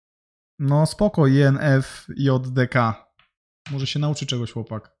No spoko, INF, JDK. Może się nauczy czegoś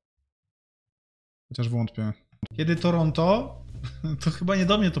chłopak. Chociaż wątpię. Kiedy Toronto? To chyba nie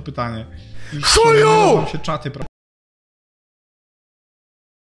do mnie to pytanie. CHUJU! Wam się czaty.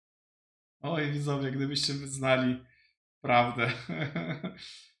 Oj widzowie, gdybyście znali prawdę.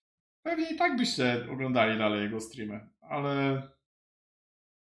 Pewnie i tak byście oglądali dalej jego streamy, ale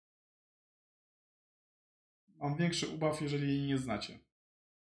mam większy ubaw, jeżeli jej nie znacie.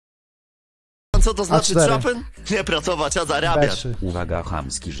 Co to znaczy trapen? Nie pracować, a zarabiać. Uwaga,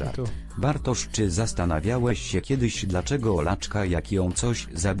 chamski żart. Bartosz, czy zastanawiałeś się kiedyś, dlaczego Olaczka, jak ją coś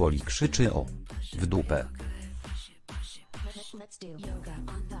zaboli, krzyczy o w dupę?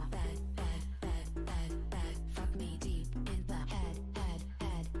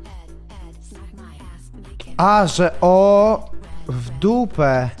 A, że o w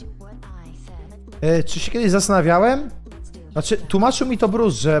dupę. Czy się kiedyś zastanawiałem? Znaczy, tłumaczył mi to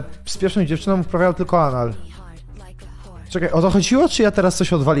Bruce, że z pierwszą dziewczyną uprawiał tylko anal. Czekaj, o to chodziło, czy ja teraz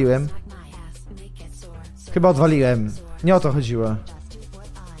coś odwaliłem? Chyba odwaliłem. Nie o to chodziło.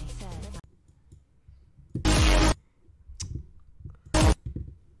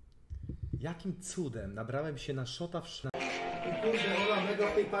 Jakim cudem nabrałem się na szota w Kurde, Ola,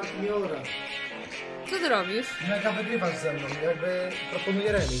 mega w tej partii nie ora. Co ty robisz? Mega wygrywasz ze mną, jakby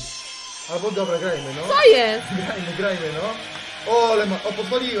proponuję remis. Albo dobra, grajmy, no. Co jest? Grajmy, no. O, ale o,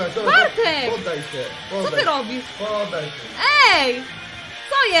 podwaliłaś, dobra. Bartek! Poddaj się. Co ty robisz? Poddaj się. Ej!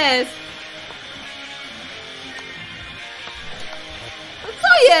 Co jest? No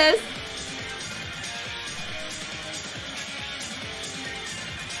co jest?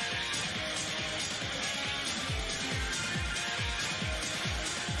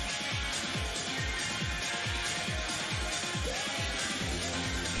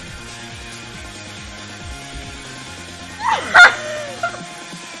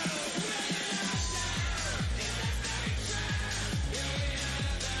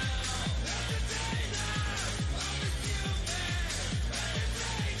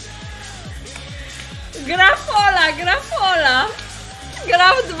 Grafola, grafola!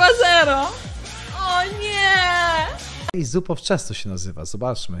 Graf 2-0! O nie! I Zup of Chess to się nazywa,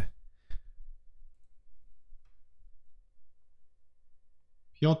 zobaczmy.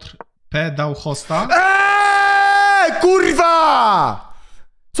 Piotr P dał hosta. Kurwa!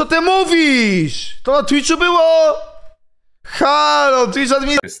 Co ty mówisz? To na Twitchu było? Halo, Twitch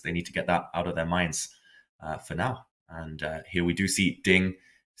admin... They need to get that out of their minds for now. And here we do see Ding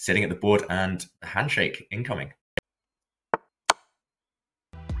sitting at the board and Hanshake incoming.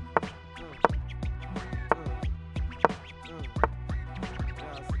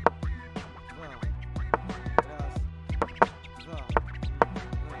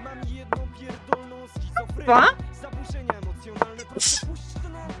 Dwa?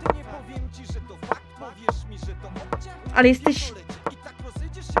 Ale jesteś...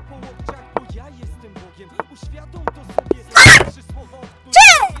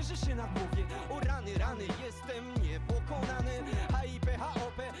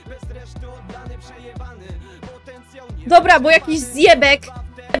 Dobra, bo jakiś zjebek.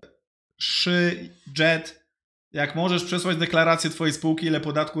 Jet. Jak możesz przesłać deklarację twojej spółki, ile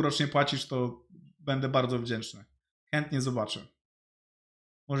podatku rocznie płacisz, to będę bardzo wdzięczny. Chętnie zobaczę.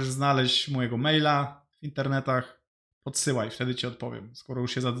 Możesz znaleźć mojego maila w internetach. Podsyłaj, wtedy ci odpowiem, skoro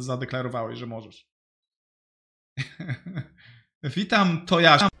już się zadeklarowałeś, że możesz. Witam, to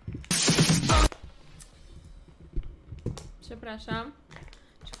ja. Przepraszam.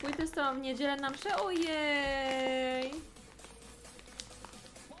 Czy pójdę z tobą w niedzielę na mszę? Ojej!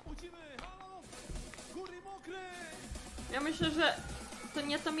 Ja myślę, że to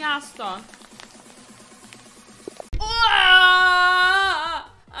nie to miasto.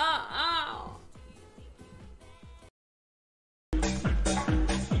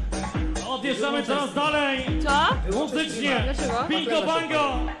 Odjeżdżamy coraz dalej! Co? Muzycznie! Dlaczego? Bingo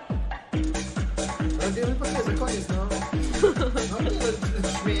bango! Robimy Paklezę, koniec, no.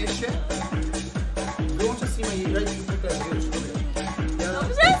 No, śmiejesz się? Wyłączę streama i rajduj Paklezę, już No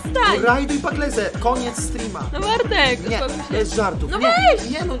przestań! Rajduj Paklezę, koniec streama. No Bartek! Nie, bez żartów. No nie, weź!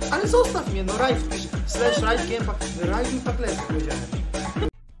 Nie, no, ale zostaw mnie, no rajd wpisz. / rajd GMPakleza. Rajduj Paklezę, powiedziałem.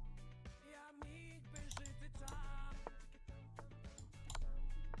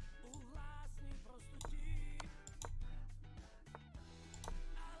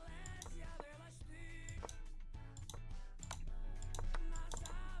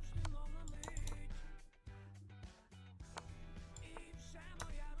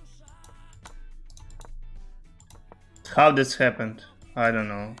 How this happened? I don't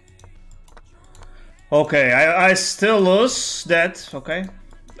know. Okay, I still lose that. Okay,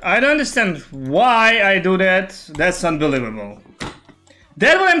 I don't understand why I do that. That's unbelievable.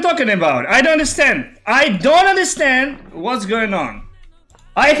 That's what I'm talking about. I don't understand. I don't understand what's going on.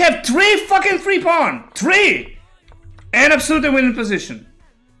 I have 3 fucking free pawn. 3! And absolutely winning position.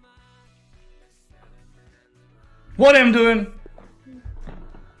 What I'm doing?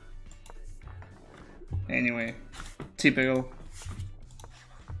 Anyway, typical.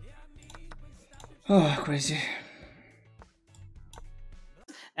 Oh, crazy.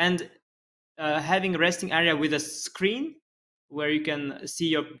 And having a resting area with a screen where you can see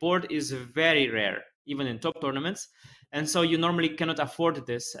your board is very rare, even in top tournaments. And so you normally cannot afford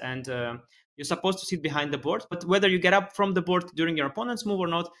this. And you're supposed to sit behind the board. But whether you get up from the board during your opponent's move or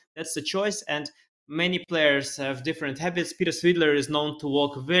not, that's the choice. And many players have different habits. Peter Swidler is known to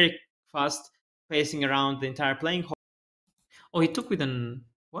walk very fast, pacing around the entire playing hall. Oh, he took with an...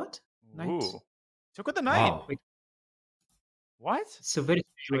 what? Knight? Ooh. Took with the knight. Wow. What? So very...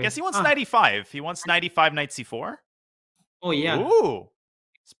 I guess he wants 95. He wants 95 knight c4. Oh, yeah. Ooh.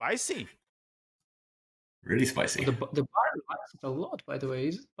 Spicy. Really spicy. The bar likes it a lot, by the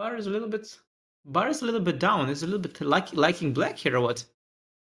way. Bar is a little bit down. It's a little bit liking black here or what?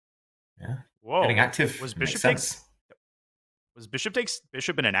 Yeah. Whoa. Getting active. Was Makes bishop sense. takes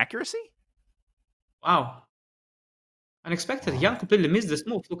bishop in an accuracy? Wow. Unexpected. Jan completely missed this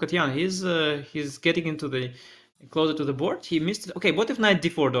move. Look at Jan. He's getting into the closer to the board. He missed it. Okay, what if knight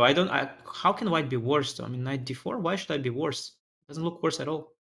d4 though? How can white be worse though? I mean, knight d4. Why should I be worse? It doesn't look worse at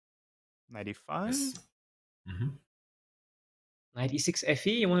all. 95. Yes. Mm-hmm. Knight e6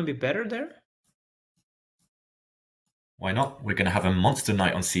 fe. You want to be better there? Why not? We're going to have a monster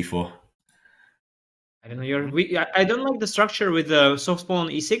knight on c4. I don't know. I don't like the structure with the soft pawn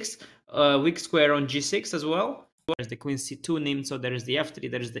on e6, weak square on g6 as well. There's the queen c2 nimzo, there is the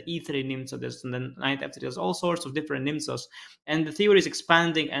f3, there is the e3 nimzo, there's the knight f3. There's all sorts of different nimzos, and the theory is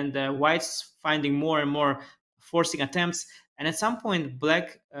expanding, and white's finding more and more forcing attempts. And at some point,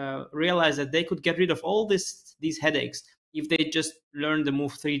 black realized that they could get rid of all these headaches if they just learn the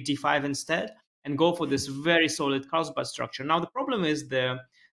move 3 d5 instead and go for this very solid Carlsbad structure. Now the problem is, the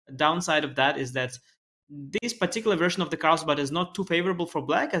downside of that is that this particular version of the Carlsbad is not too favorable for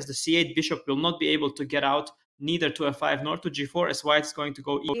black, as the c8 bishop will not be able to get out neither to f5 nor to g4, as white is going to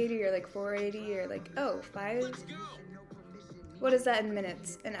go 80 or like 480 or like, oh, 5? What is that in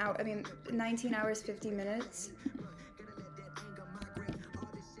minutes? An hour? I mean, 19 hours, 50 minutes?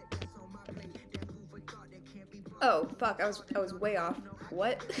 Oh, fuck, I was way off.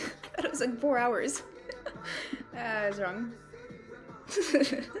 What? I thought it was like 4 hours. I was wrong.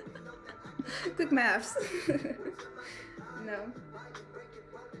 Quick maths. No.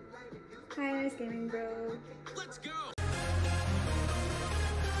 Hi, nice gaming, bro. Let's go.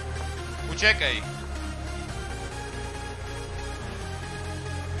 Uciekaj.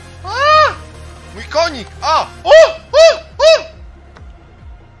 Mój konik! A! O!